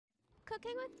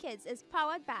Cooking with Kids is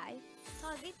powered by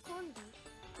Target corned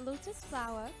beef, Lotus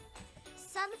Flour,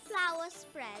 sunflower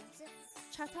spreads,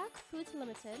 Chatak Foods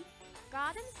Limited,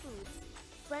 garden foods,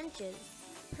 French's,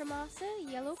 Promasa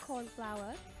Yellow Corn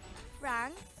Flour,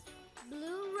 Frank's,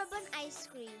 Blue Ribbon Ice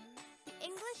Cream, the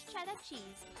English Cheddar Cheese,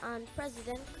 and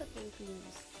President Cooking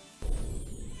Creams.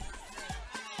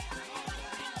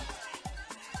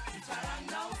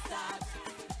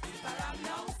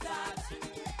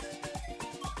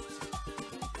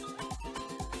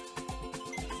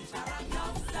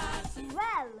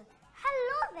 Well,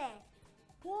 hello there.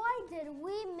 Boy, did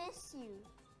we miss you.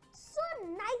 So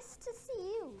nice to see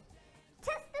you.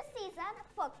 'Tis the season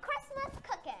for Christmas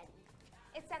cooking.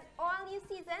 It's an all-new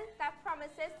season that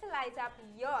promises to light up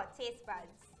your taste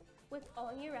buds. with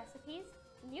all new recipes,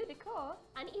 new decor,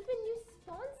 and even new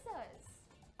sponsors.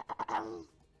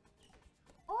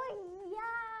 Oh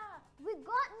yeah, we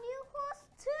got new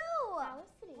hosts too.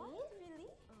 Felicity. What? Really?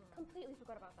 Completely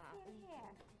forgot about that.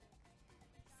 Yeah.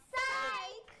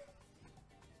 Psych!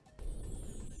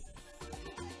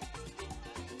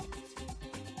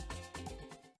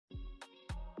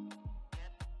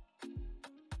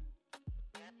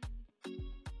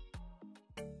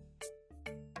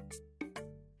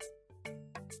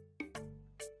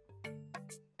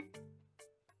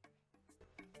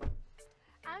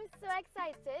 I'm so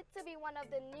excited to be one of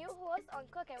the new hosts on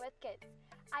Cooking with Kids.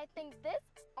 I think this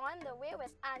On the Way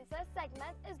with Answers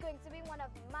segment is going to be one of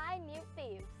my new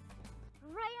faves.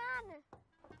 Ryan,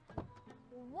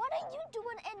 what are you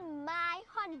doing in my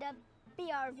Honda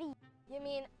BRV? You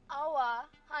mean our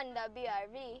Honda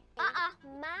BRV?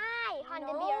 My Honda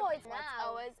No, BRV. it's what's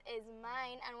ours is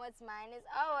mine and what's mine is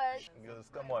ours. Girls,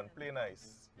 come on, play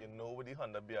nice. You know, with the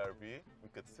Honda BRV, we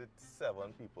could sit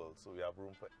 7 people, so we have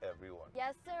room for everyone.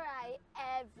 Yes, sir,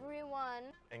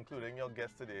 everyone. Including your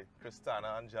guest today,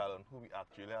 Kristana and Jalen, who we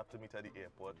actually have to meet at the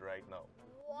airport right now.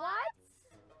 What?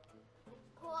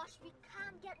 Gosh, we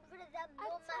can't get rid of them I'm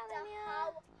no matter telling ya.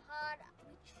 how hard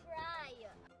we try.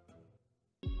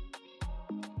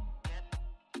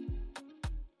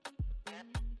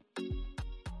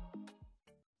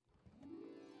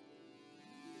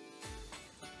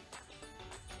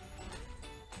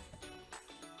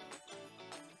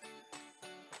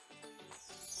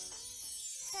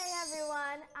 Hey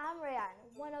everyone, I'm Ryan,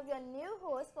 one of your new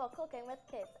hosts for Cooking with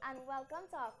Kids, and welcome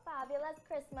to our fabulous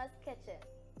Christmas kitchen.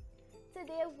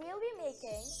 Today we'll be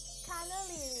making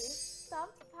cannellini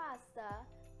stuffed pasta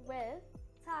with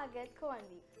Target corned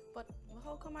beef. But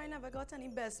how come I never got any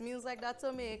best meals like that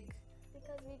to make?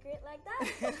 Because we great like that.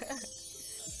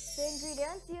 The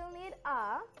ingredients you'll need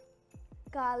are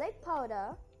garlic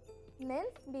powder,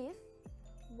 minced beef,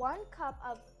 1 cup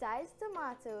of diced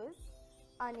tomatoes,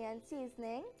 onion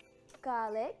seasoning,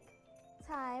 garlic,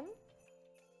 thyme,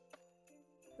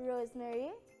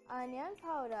 rosemary, onion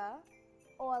powder,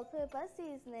 all-purpose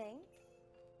seasoning,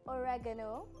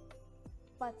 oregano,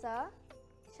 butter,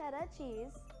 cheddar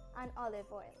cheese, and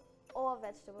olive oil or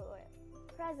vegetable oil.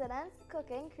 President's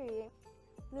cooking cream,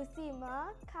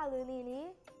 Lucima cannellini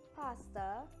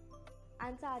pasta,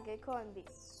 and Target corned beef.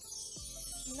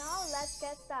 Now let's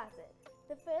get started.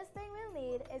 The first thing we'll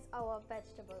need is our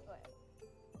vegetable oil.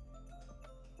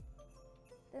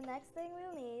 The next thing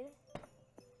we'll need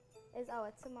is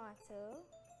our tomato.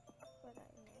 Put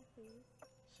that in there, please.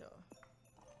 Sure.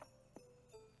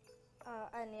 Our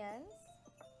onions.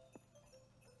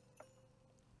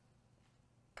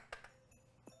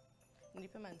 And the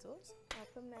pimentos? Our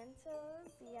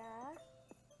pimentos, yeah.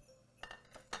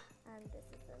 And this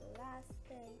is the last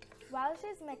thing. While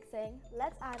she's mixing,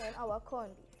 let's add in our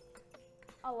corned beef.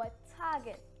 Our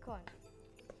Target corned beef.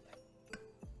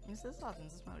 This starting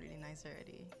to smell really nice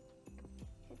already.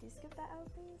 Could you scoop that out,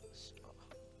 please? Sure.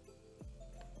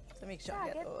 To make sure I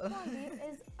Target get all. corned beef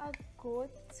is a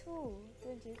go-to,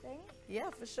 don't you think? Yeah,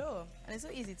 for sure. And it's so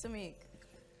easy to make.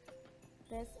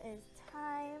 This is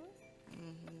thyme.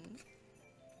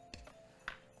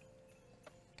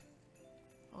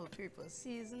 All-purpose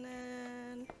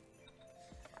seasoning.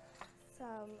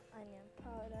 Some onion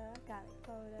powder, garlic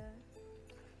powder.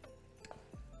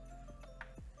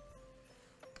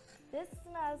 This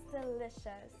smells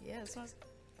delicious. Yeah, it smells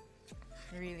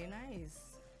really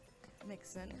nice.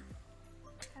 Mixing.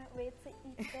 Can't wait to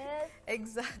eat this.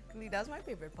 Exactly. That's my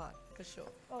favorite part, for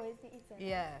sure. Always the eating.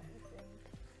 Yeah. Eating.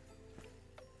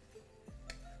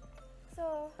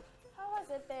 So, how has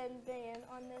it been being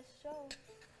on this show?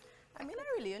 I mean,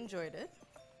 I really enjoyed it.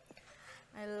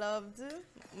 I loved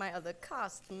my other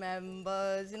cast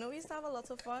members. You know, we used to have a lot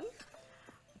of fun.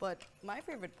 But my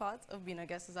favorite part of being a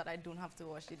guest is that I don't have to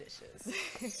wash the dishes.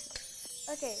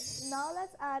 Okay, now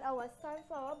let's add our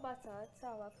sunflower butter to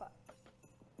our pot.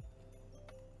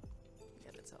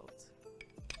 it out.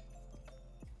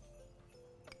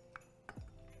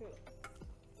 Great.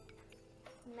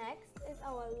 Next is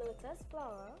our lotus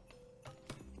flower.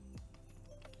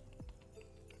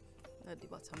 Let the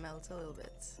butter melt a little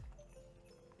bit.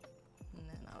 And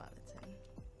then I'll add it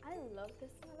I love the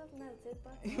smell of melted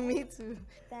butter. in. Me too.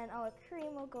 Then our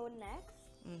cream will go next.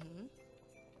 Mm-hmm.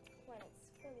 When it's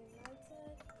fully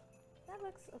melted. That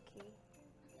looks okay.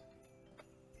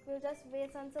 We'll just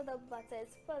wait until the butter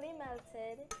is fully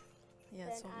melted. Yeah, Then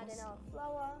it's add in almost our done.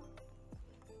 flour,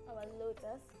 our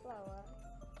lotus flour.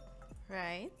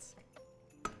 Right.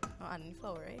 I'm adding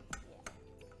flour, right? Yeah.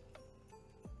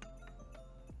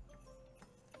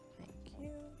 Thank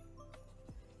you.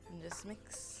 And just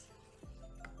mix.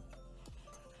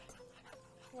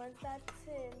 Once that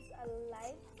turns a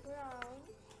light brown,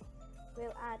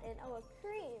 we'll add in our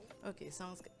cream. Okay,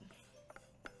 sounds good.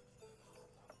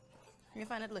 You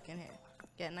find it looking here.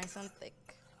 Get nice and thick.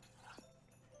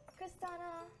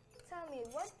 Kristana, tell me,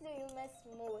 what do you miss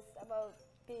most about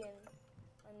being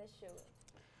on the show?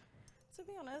 To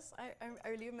be honest, I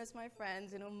really miss my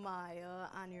friends, you know, Maya,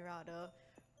 Anirada,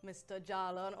 Mr.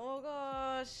 Jalan. Oh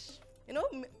gosh. You know,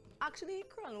 actually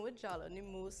crawling with Jalan the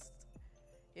most,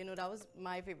 you know, that was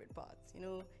my favorite part. You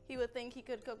know, he would think he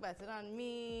could cook better than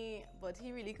me, but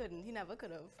he really couldn't. He never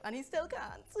could have. And he still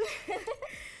can't.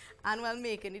 And while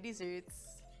making the desserts,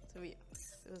 to be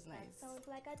honest, it was That nice. sounds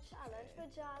like a challenge for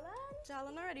Jalan.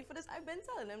 Jalan not ready for this. I've been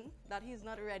telling him that he's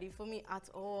not ready for me at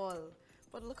all.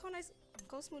 But look how nice,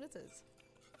 look how smooth it is.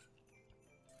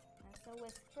 That's a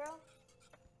whisk, bro.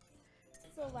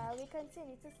 So while we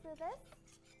continue to stir this,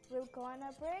 we'll go on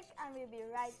a break and we'll be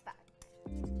right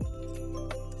back.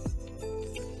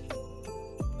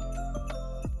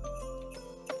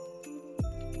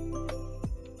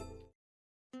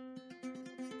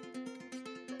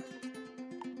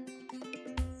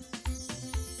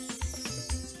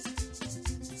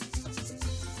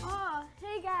 Oh,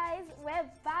 hey guys, we're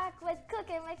back with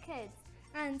Cooking with Kids.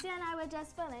 Auntie and I were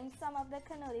just filming some of the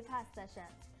cannoli pasta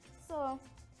shells. So,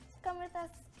 come with us,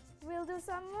 we'll do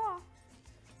some more.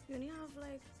 You only have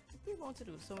like, what do you want to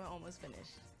do? So we're almost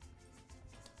finished.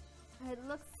 It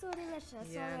looks so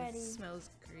delicious Yeah, and already. it smells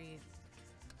great.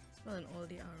 Smelling all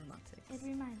the aromatics. It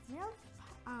reminds me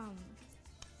of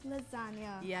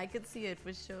lasagna. Yeah, I could see it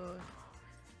for sure.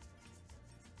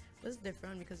 But it's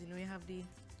different because you know you have the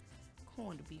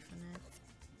corned beef in it.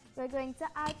 We're going to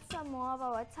add some more of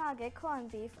our Target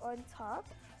corned beef on top.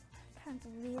 Can't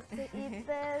wait to eat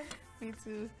this. Me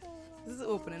too. This is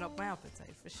opening up my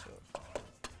appetite for sure.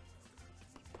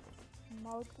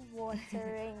 Mouth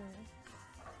watering.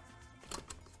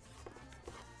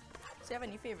 So you have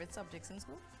any favorite subjects in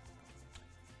school?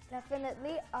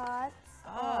 Definitely art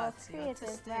or Art, you're creative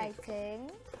artistic.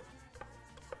 writing.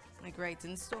 Like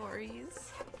writing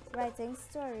stories, Writing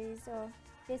stories or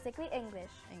basically English.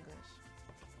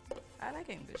 English. I like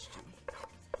English too.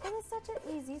 It is such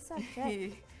an easy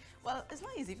subject. Well, it's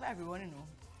not easy for everyone, you know.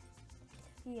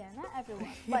 Yeah, not everyone.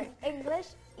 But English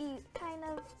kind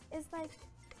of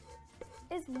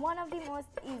is one of the most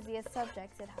easiest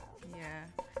subjects it has. Yeah.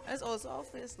 And it's also our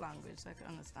first language, so I can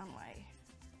understand why.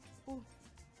 Ooh. My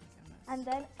goodness. And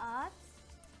then art,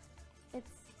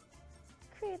 it's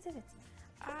creativity.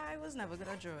 I was never good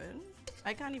at drawing.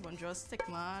 I can't even draw a stick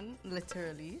man,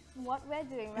 literally. What we're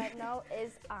doing right now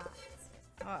is art.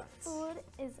 Art. Food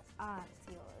is art,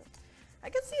 y'all. I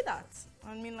can see that.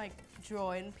 I mean, like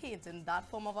drawing, painting, that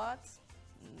form of art.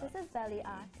 No. This is belly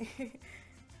art.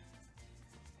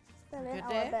 Filling Good our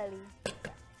day. belly.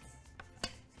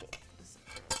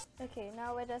 Okay,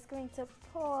 now we're just going to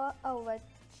pour our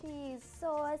cheese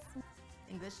sauce.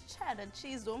 English cheddar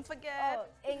cheese, don't forget.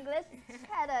 Oh, English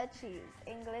cheddar cheese.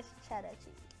 English cheddar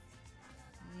cheese.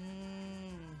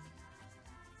 Mmm.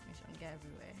 You shouldn't get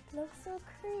everywhere. Looks so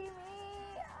creamy.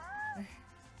 Ah.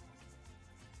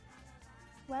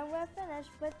 When we're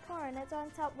finished with pouring it on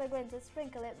top, we're going to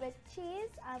sprinkle it with cheese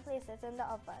and place it in the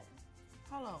oven.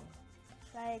 How long?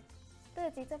 Like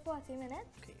 30 to 40 minutes.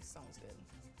 Okay, sounds good.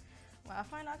 Well, I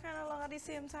find out kind of long at the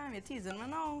same time. You're teasing me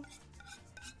now.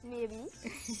 Maybe.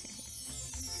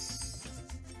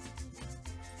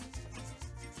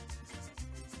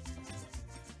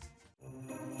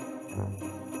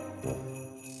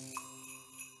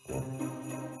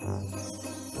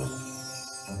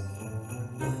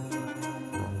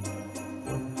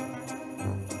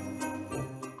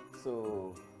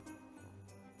 So,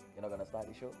 you're not gonna start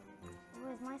the show?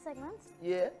 Where's my segment?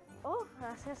 Yeah. Oh,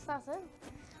 that's just started.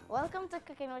 Welcome to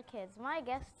Cooking with Kids. My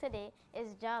guest today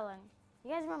is Jalan.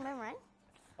 You guys remember him, right?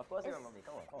 Of course you It's- remember me.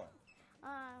 Come on, come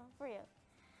on. For real.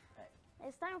 Right.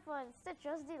 It's time for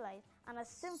Citrus Delight and a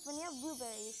symphony of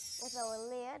blueberries with our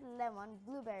layered lemon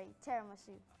blueberry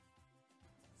tiramisu.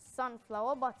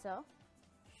 Sunflower butter,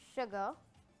 sugar,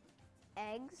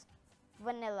 eggs,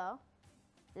 vanilla,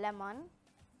 lemon,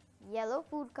 yellow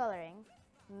food coloring,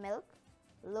 milk,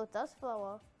 lotus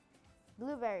flower,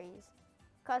 blueberries,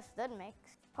 custard mix,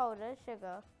 powdered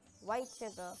sugar, white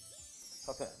sugar.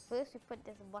 Okay. First we put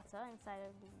this butter inside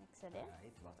of the mixer there.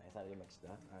 Alright, butter inside the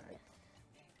mixture. Alright.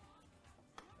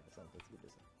 Let's give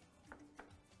this one.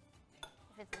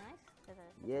 If it's nice,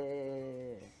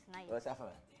 Yeah. nice. What's that for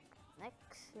me?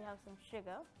 Next we have some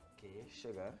sugar. Okay,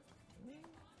 sugar.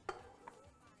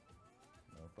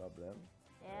 No problem.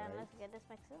 Yeah, Alright. let's get this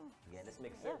mixed in. Yeah, let's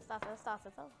mix Yeah, it. start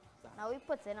it off. Now we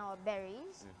put in our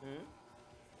berries.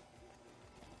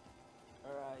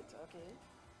 Alright,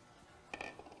 okay.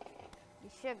 The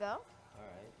sugar.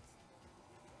 Alright.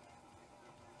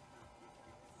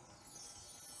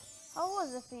 How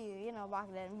was it for you, back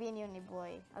then, being the only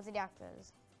boy, as the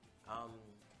actors?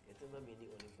 In terms of being the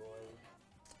only boy,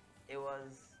 it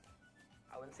was,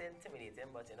 I wouldn't say intimidating,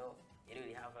 but you didn't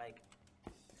really have like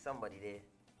somebody there.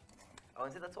 I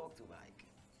wouldn't say to talk to, but like,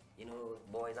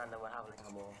 boys and them would have like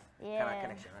a more kind Yeah. of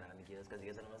connection rather than the girls, because the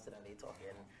girls don't sit and they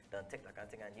talking, done TikTok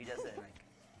and thing, and you just say like,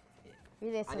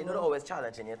 yeah. And they're not always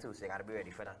challenging you too, so you gotta be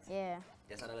ready for that. Yeah.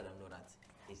 Just to let them know that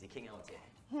he's the king out here.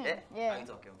 Yeah. How you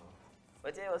talking about?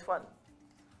 But yeah, it was fun.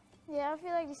 Yeah, I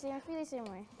feel the same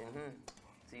way.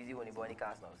 So you're the only boy in the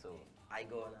cast now, so I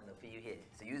go on and I pay you here.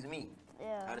 So use me.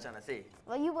 Yeah. I'm just trying to say.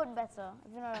 Well, you would better,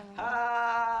 if you know what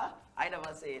I mean. I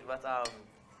never say it, but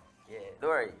yeah, don't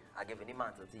worry. I give you the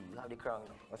mantle to you. You have the crown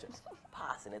now. Watch it.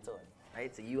 Passing it on.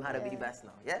 Right? So you had to be the best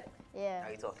now, yeah? Yeah. How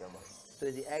you talking about? So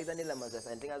is the eggs and the lemons, there's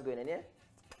anything else going in here?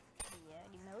 Yeah,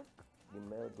 the milk. The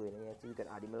milk going in here too. You can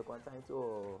add the milk one time too,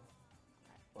 or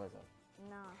what's up?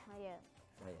 No, not yet.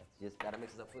 Not yet. You just gotta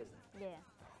mix it up first then. Yeah.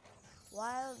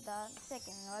 While the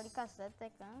custard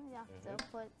thickens, you have to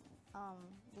put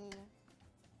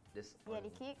This the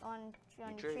cake on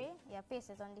the tray? tray. Yeah, paste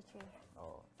it on the tray.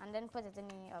 Oh. And then put it in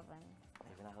the oven.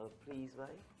 Even a help, please,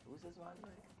 right? Who's this one,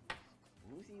 right?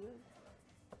 Lucy, right?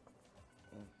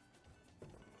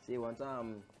 See, one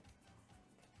time,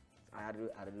 I had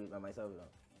to do it by myself, you know.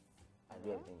 I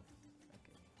do everything.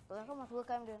 Okay. Look how much work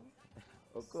I'm doing.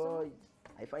 Okay.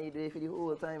 I find you do it for the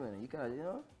whole time, and you can,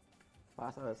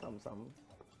 pass out some.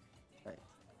 Right.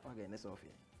 I'm getting this off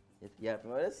here. You happy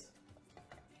with this?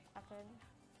 I could.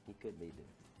 He could be doing.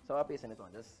 So I'm pasting it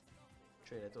on. Just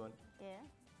trade it on. Yeah.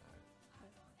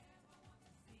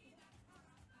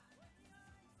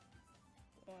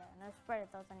 Yeah, now spread it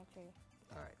out on the tray.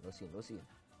 Alright, no scene.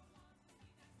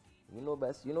 You know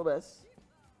best.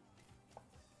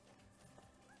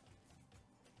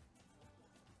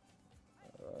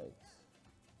 Alright.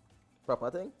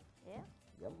 Proper thing? Yeah.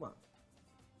 Yeah, man.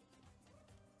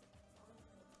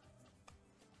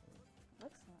 It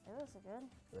looks good.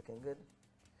 Looking good?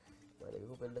 Well, I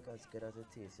hope it look as good as it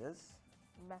tastes, yes?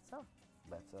 Better.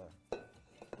 Better.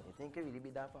 You think it really be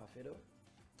that perfect though?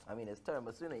 I mean, it's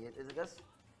tiramisu,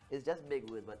 it's just big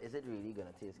words, but is it really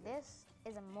gonna taste good? This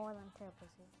is a more than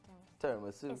tiramisu.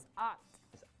 Tiramisu. It's art.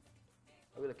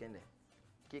 How we looking there?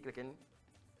 Cake looking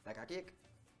like a cake?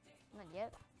 Not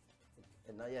yet.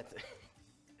 Not yet. Okay.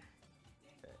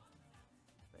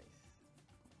 Nice.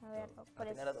 Now we have to I put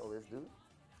think it. that's always do.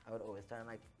 I would always try and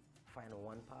like find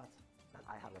one part that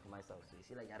I have for myself. So you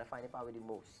see, like you gotta find the part with the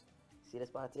most. See this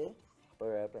part here?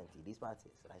 Plenty. These parts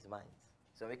here, so that's mine.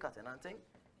 So when we cut and thing,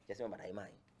 just remember that's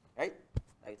mine. Right?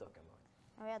 What are you talking about?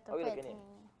 Now we have to How we put it looking in.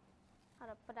 How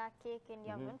to put that cake in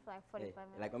the oven for like 45 Hey,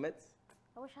 minutes. like my mitts?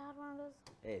 I wish I had one of those.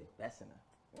 Hey, best in it.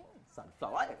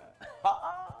 Sunflower. Alright,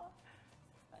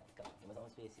 come on, give me some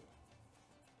space here.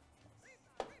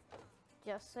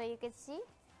 Just so you can see,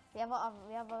 we have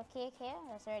a cake here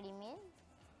that's already made.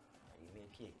 You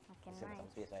made cake. Okay, Just give me some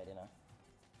nice. space right there now.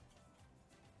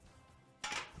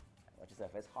 Watch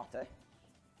yourself, it's hot, eh?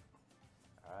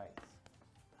 Alright.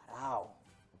 Wow.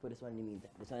 Put this one in the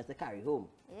meantime. This one is to carry home.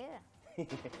 Yeah.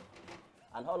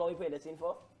 And how long we play this in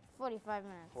for? 45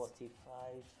 minutes. 45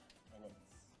 minutes.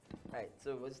 Right,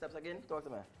 so what's the steps again? Talk to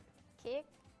me. Cake,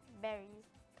 berries,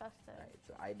 custard, Right,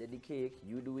 so I did the cake,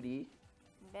 you do the,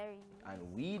 berries,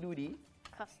 and we do the.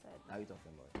 custard. Now we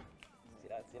talking about.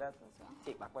 See that?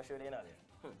 Take back my shoulder in there.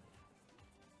 Right,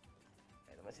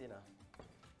 let me see now.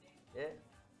 Yeah?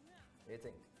 What do you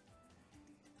think?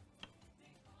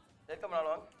 It's coming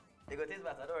along. It got taste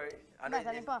better, don't worry. I know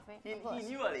Better than perfect, of course. He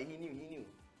knew already, he knew.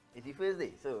 It's the first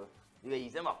day, so you will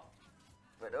ease him up.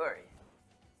 But don't worry.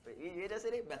 But you just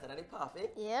said it better than the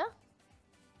perfect. Yeah?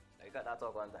 You got that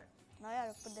talk one time. Now you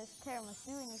have to put this tiramisu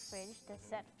in the fridge to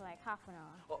set for like half an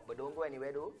hour. Oh, but don't go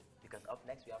anywhere though, because up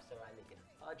next we have Sarai making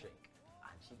her drink,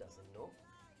 and she doesn't know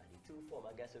that the two former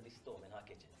guests will be storming her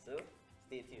kitchen. So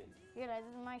stay tuned. You know,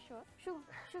 this is my show. Shoo,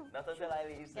 shoo. Not until I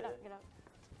leave, Get sir. up, get up.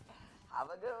 Have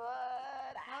a good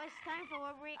one. Now it's time for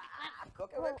a break.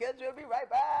 Cooking with Kids will be right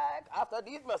back after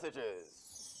these messages.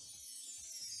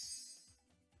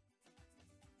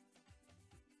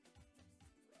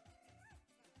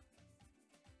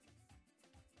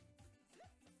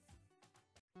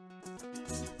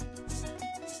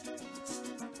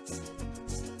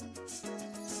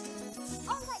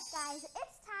 Alright guys,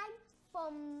 it's time for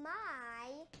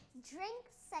my drink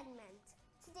segment.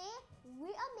 Today we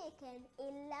are making a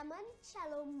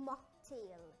limoncello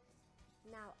mocktail.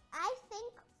 Now I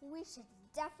think we should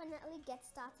definitely get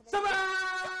started. Surprise!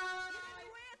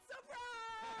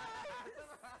 Surprise!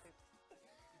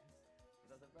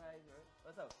 It's a surprise, bro.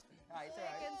 What's up? Hi, it's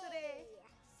alright. Today.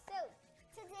 So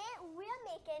today we are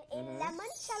making a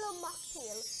limoncello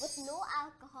mocktail with no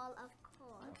alcohol, of course.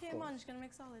 Okay, Munch, gonna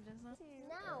mix all of this, huh?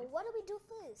 Now, what do we do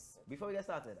first? Before we get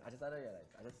started, I just had a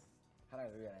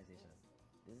realization.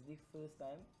 This is the first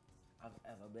time I've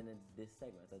ever been in this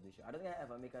segment of the show. I don't think I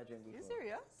ever make a drink before. You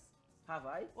serious? Have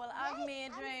I? Well, I've made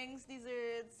drinks,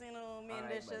 desserts, you know, main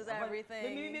Alright, dishes, but- everything.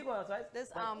 Maybe make one, right? This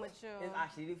But amateur. It's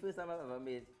actually the first time I've ever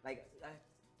made, like,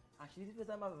 actually the first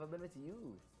time I've ever been with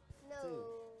you.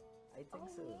 No. I think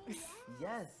so. really?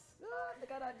 Yes. Oh, look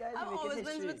at that, guys. I've You're making always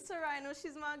been history. with Sarai, no,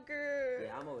 she's my girl.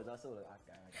 Yeah, I'm always a solo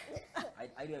actor.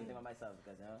 I do everything by myself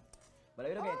because, you know. But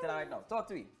we're not getting into that right now. Talk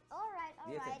to me. Alright,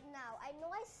 Do you alright. Now, I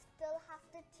know I still have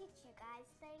to teach you guys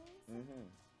things. Mm-hmm.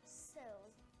 So,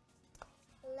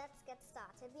 let's get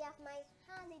started. We have my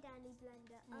handy dandy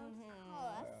blender, of course.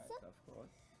 Alright, of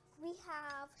course. We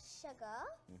have sugar.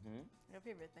 Mm-hmm. Your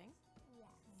favorite thing?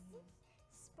 Yes.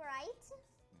 Sprite.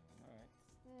 Alright.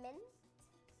 Mint.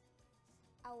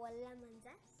 Our lemon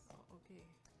zest. Oh, okay.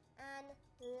 And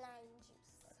lime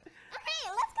juice. Okay,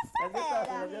 let's get Let's get started.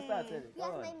 started. Let's get started. We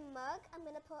Come have my on. mug. I'm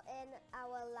gonna put in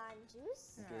our lime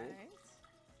juice, Okay. Right.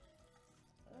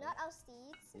 not our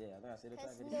seeds, Yeah, I'm gonna say the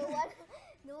because time.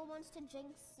 no one wants to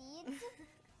drink seeds.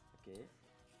 Okay.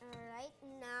 All right,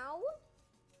 now,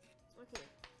 okay.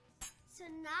 So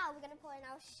now we're gonna pour in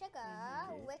our sugar,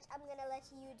 Okay. which I'm gonna let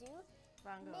you do.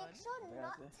 Vanguard. Make sure Okay,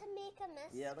 not that's to make a mess.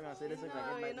 Yeah, I'm gonna say this please. again.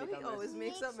 No, It might you know make he a mess. always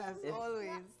makes a mess, Make sure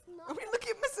always. not- I mean, look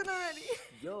at missing already.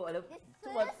 Yo, and The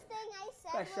too much first thing I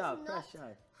said pressure, was not.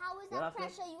 pressure. How is You that have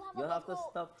pressure? You have you a have to bubble.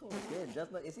 stop talking.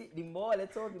 Just not. You see, the more I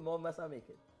talk, the more mess I make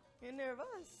it. You're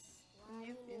nervous. Why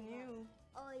You you knew.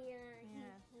 Oh yeah.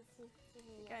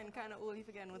 Yeah. Kind of old, you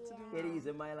forgetting what to do. They're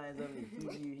using my lines on me.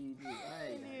 He.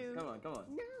 Alright, guys. You. Come on, come on.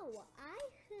 Now I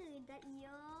heard that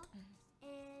you're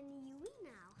in UE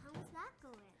now. How's that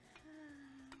going?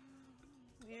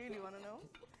 You really want to know?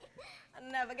 I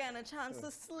never getting a chance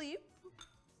to sleep.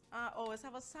 I always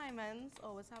have assignments,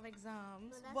 always have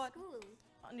exams. Well, that's but cool.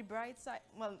 on the bright side,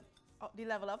 well, the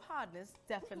level of hardness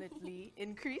definitely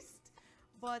increased.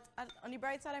 But on the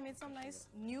bright side, I made some nice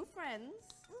new friends.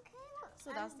 Okay, well,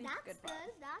 So that's the that's good part.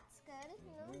 good. That's good.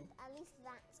 You know, at least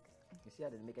that's good. You see, I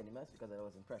didn't make any mess because I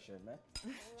wasn't pressured, man.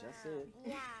 Just say it.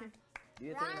 Yeah. Do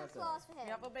you think Round of that's applause for him.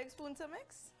 You have a big spoon to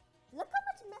mix? Look how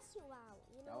much mess you out.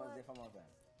 You That know was what? there from our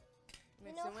time. You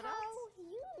Mix know it with how that?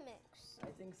 you mix.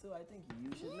 I think so. I think you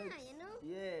should Yeah, mix. you know.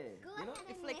 Yeah. Go you know, ahead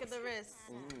the and flick mix of the it. wrist.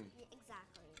 Yeah,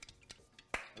 exactly.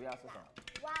 we have to Now, start.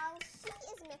 while she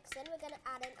is mixing, we're gonna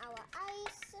add in our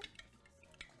ice.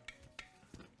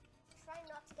 Try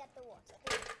not to get the water.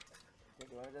 Okay,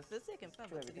 you wanna just This taking show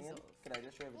forever to everything in? dissolve. Can I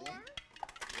just show everything?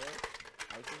 Yeah.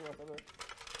 Yeah. Ice is water, good.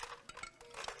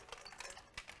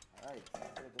 Alright. put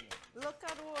it in there. Look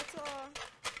at water.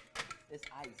 It's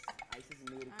ice. Ice is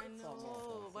made I from know,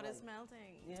 water. but so it's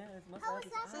melting. yeah, it's not How like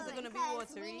is it's that ice. So is it going? gonna be 'Cause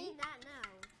watery? We need that now.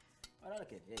 Oh, no,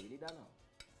 okay. Yeah, you need that now.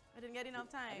 I didn't get enough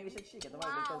I think time. we should shake it. Wow,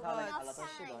 Otherwise, because how like a enough lot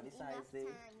of sugar on time, the sides, enough they.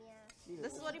 time, yeah.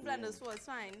 This is what the blender's for, it's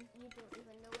fine. You don't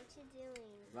even know what you're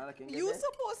doing. Well, can You're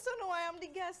supposed to know I am the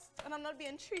guest and I'm not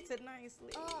being treated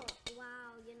nicely. Oh,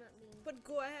 wow, you're not being. But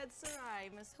go ahead,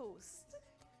 Sarai, Miss Host.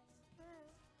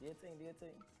 Do your thing, do your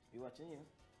thing. We watching you.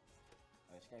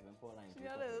 Oh, she can't even pour lines. She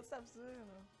got a little steps, you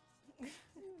know.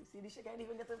 See, this shit can't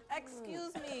even get the.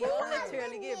 Excuse me, Who you has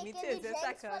literally been gave me making the 30 drinks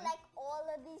seconds. for like all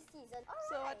of these seasons.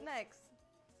 So Alright. what next?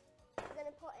 We're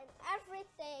gonna put in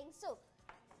everything. So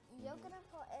you're gonna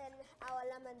put in our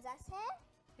lemon zest here.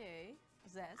 Okay,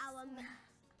 zest. Our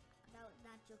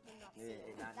that joke did not Yeah,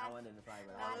 say. that one in the five.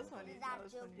 That was funny, That that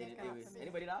was joke funny. did not say.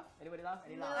 Anybody laugh? Anybody laugh?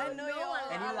 Any No. laugh? I know No you're one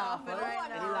all Any laughed. laughing laughers?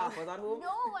 right Any now. laughers at home?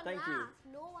 No one Thank laughed.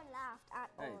 No one laughed at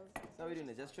you. Right. all. So we're doing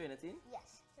this. Just train it in.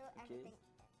 Yes. So everything.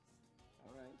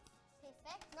 All right.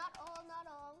 Perfect. Not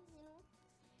all, you know.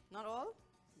 Not all?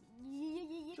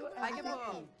 Sure, I give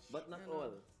up. But not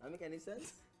all. That make any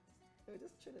sense? So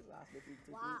just chew this last bit too,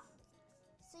 Wow.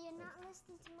 please. So you're not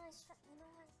listening to my you know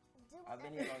what? Do I've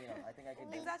been here long enough. I think I can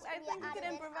do it. Exactly. I we think you added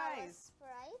can in improvise. our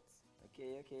Sprite.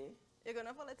 Okay. You're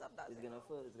gonna fill it up, that. It's gonna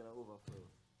fill, it's gonna overflow.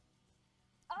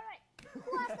 All right.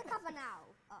 Who has the cover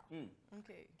now? Oh.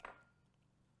 Okay.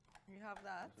 You have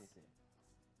that. Let me see.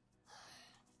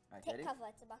 Alright, Take ready? cover.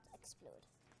 It's about to explode.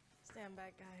 Stand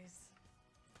back, guys.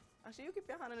 Actually, you keep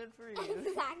your hand in it for real.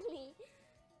 Exactly.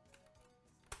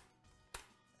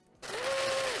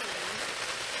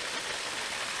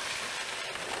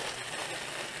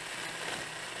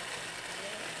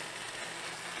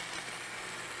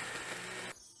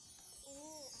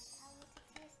 Ooh, I can't wait to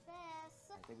taste this.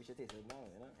 I think we should taste it now,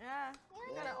 you know? Yeah.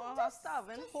 You're gonna all Just- have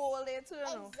starving whole day too, you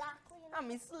know. Exactly. You know.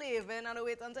 I'm slaving and I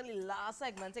wait until the last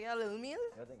segment to get a little meal.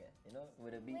 You think it? You know,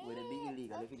 would it be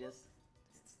illegal if you just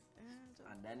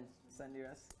and then send the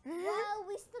rest? Well,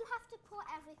 we still have to pour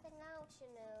everything out,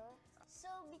 you know. So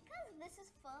because this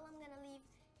is full, I'm gonna leave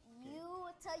you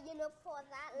to pour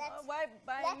that.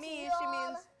 By let me, she y'all-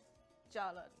 means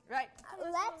Charlotte. Right.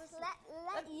 let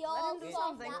him y'all do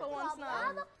solve something that for once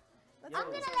problem. now. I'm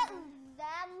gonna let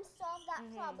them solve that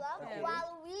problem Okay.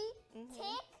 while we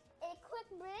take a quick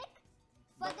break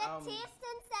for But, the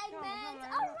tasting segment.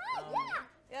 All right, yeah.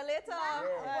 Yeah, later.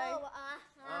 Oh,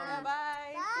 Bye.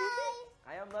 Bye. Bye.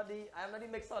 I am not the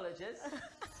mixologist.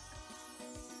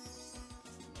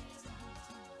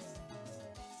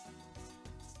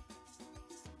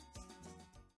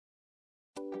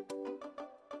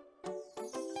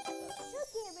 So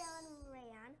Gabriel and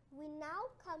Rayan, we now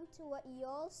come to what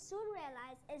you'll soon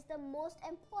realize is the most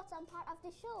important part of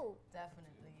the show. Definitely.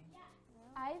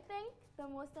 I think the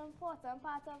most important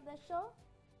part of the show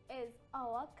is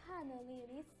our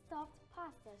cannellini stuffed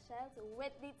pasta shells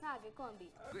with the target corned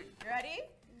beef. Good. Ready?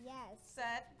 Yes.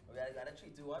 Set. We got a 3,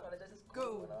 2, 1. Or let's just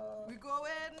Go. We go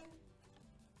in.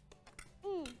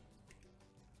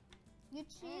 The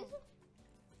cheese.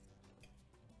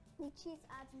 The cheese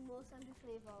adds most of the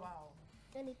flavor. Wow.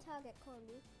 And the target corned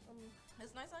beef.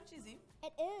 It's nice and cheesy.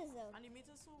 It is. And the meat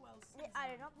is so well They seasoned.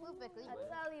 added up perfectly. I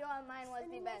tell you all, mine was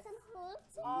the Nice best. and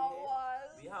wholesome.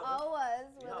 Ours. We have Ours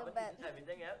we were the haven't best. eaten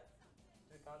everything yet.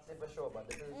 So we can't say for sure, but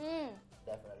this is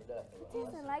definitely the leftover.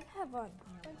 Tasting like heaven.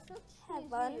 It's so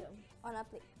Heaven cheesy. on a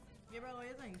plate. Gabriel, what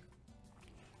do you think?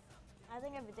 I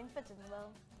think everything fits in well.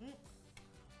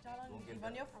 Charlotte, Don't give even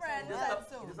them- your friend You said just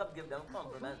so. have to give them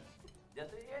compliments.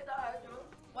 Just say, yeah, that, you know.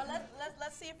 Well,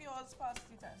 let's see if yours passed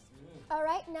the test. All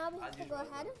right, now we have As to go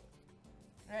usual. ahead.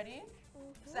 Ready?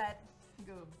 Set.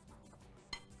 Go.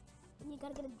 You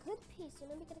gotta get a good piece, you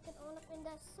know, we gotta get all up in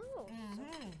that sauce.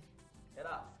 Yeah,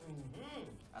 that.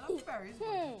 I love the berries.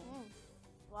 but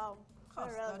Wow.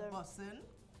 Custard bussin'.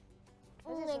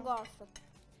 Oh my gosh.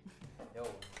 Yo.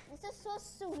 This is so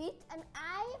sweet, and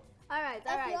Alright,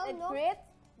 If y'all it's know- great,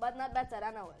 but not better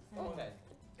than ours. Okay.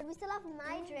 we still have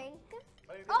my drink.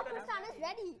 But you Oh, think that- Kristanna's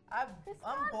ready.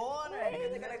 I'm born You ready.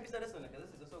 can take a like piece of this one, because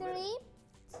this is so good. 3,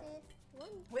 2,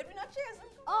 1. Wait, we're not chasing.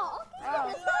 Oh, okay. The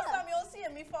let's last go. time you'll see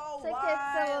me for a Tickets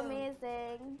while. so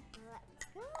amazing. Let's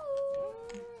go.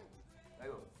 There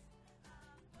you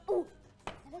Ooh,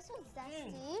 that is so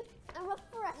zesty and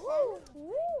refreshing.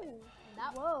 Ooh.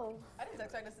 Whoa. I didn't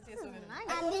expect this to taste so good. Nice. I And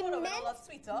thought the it would have been mint- a lot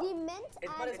sweeter. The mint It's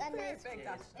adds perfect. a nice. Perfect,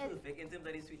 go. It's actually. perfect in terms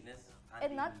of the sweetness. And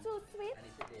It's the- not too sweet, And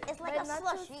the taste. It's like but a not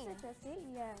slushy. too citrusy.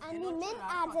 Yeah. And You the know, mint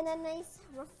tuna adds hot. in a nice,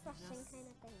 refreshing kind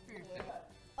of thing.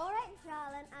 Perfect. All right,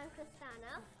 Jarlin and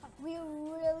Kristanna, we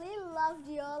really loved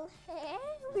your hair.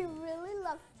 We really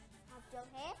loved your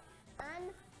hair. And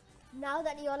now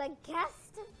that you're a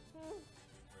guest,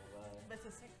 Better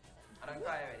see. I don't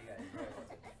cry already, guys.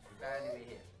 You cry anyway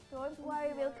here. Don't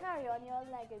worry, we'll carry on your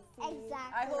legacy.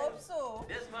 exactly. I hope so.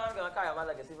 This man gonna carry on my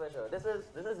legacy for sure. This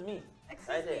is me.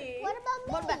 Excuse me. What about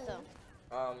me? What better?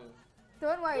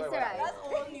 Don't worry, Don't worry. Sarai. That's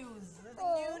old news. It's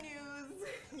new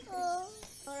news.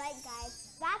 All right,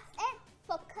 guys, that's it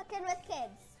for Cooking with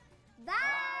Kids. Bye.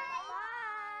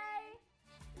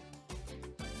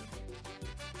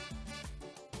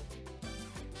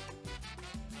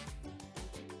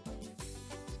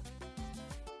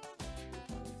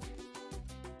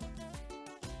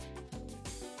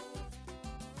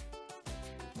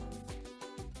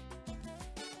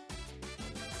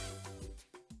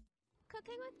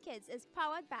 Cooking with Kids is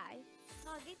powered by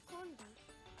Target Corned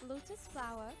Beef, Lotus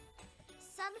Flour,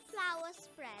 Sunflower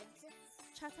spreads.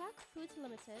 Chatak Foods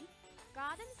Limited,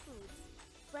 Garden Foods,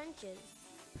 French's,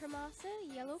 Promasa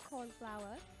Yellow Corn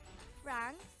Flour,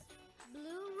 Frank's,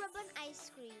 Blue ribbon ice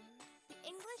cream. The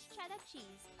English cheddar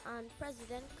cheese, and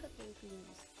President cooking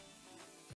creams.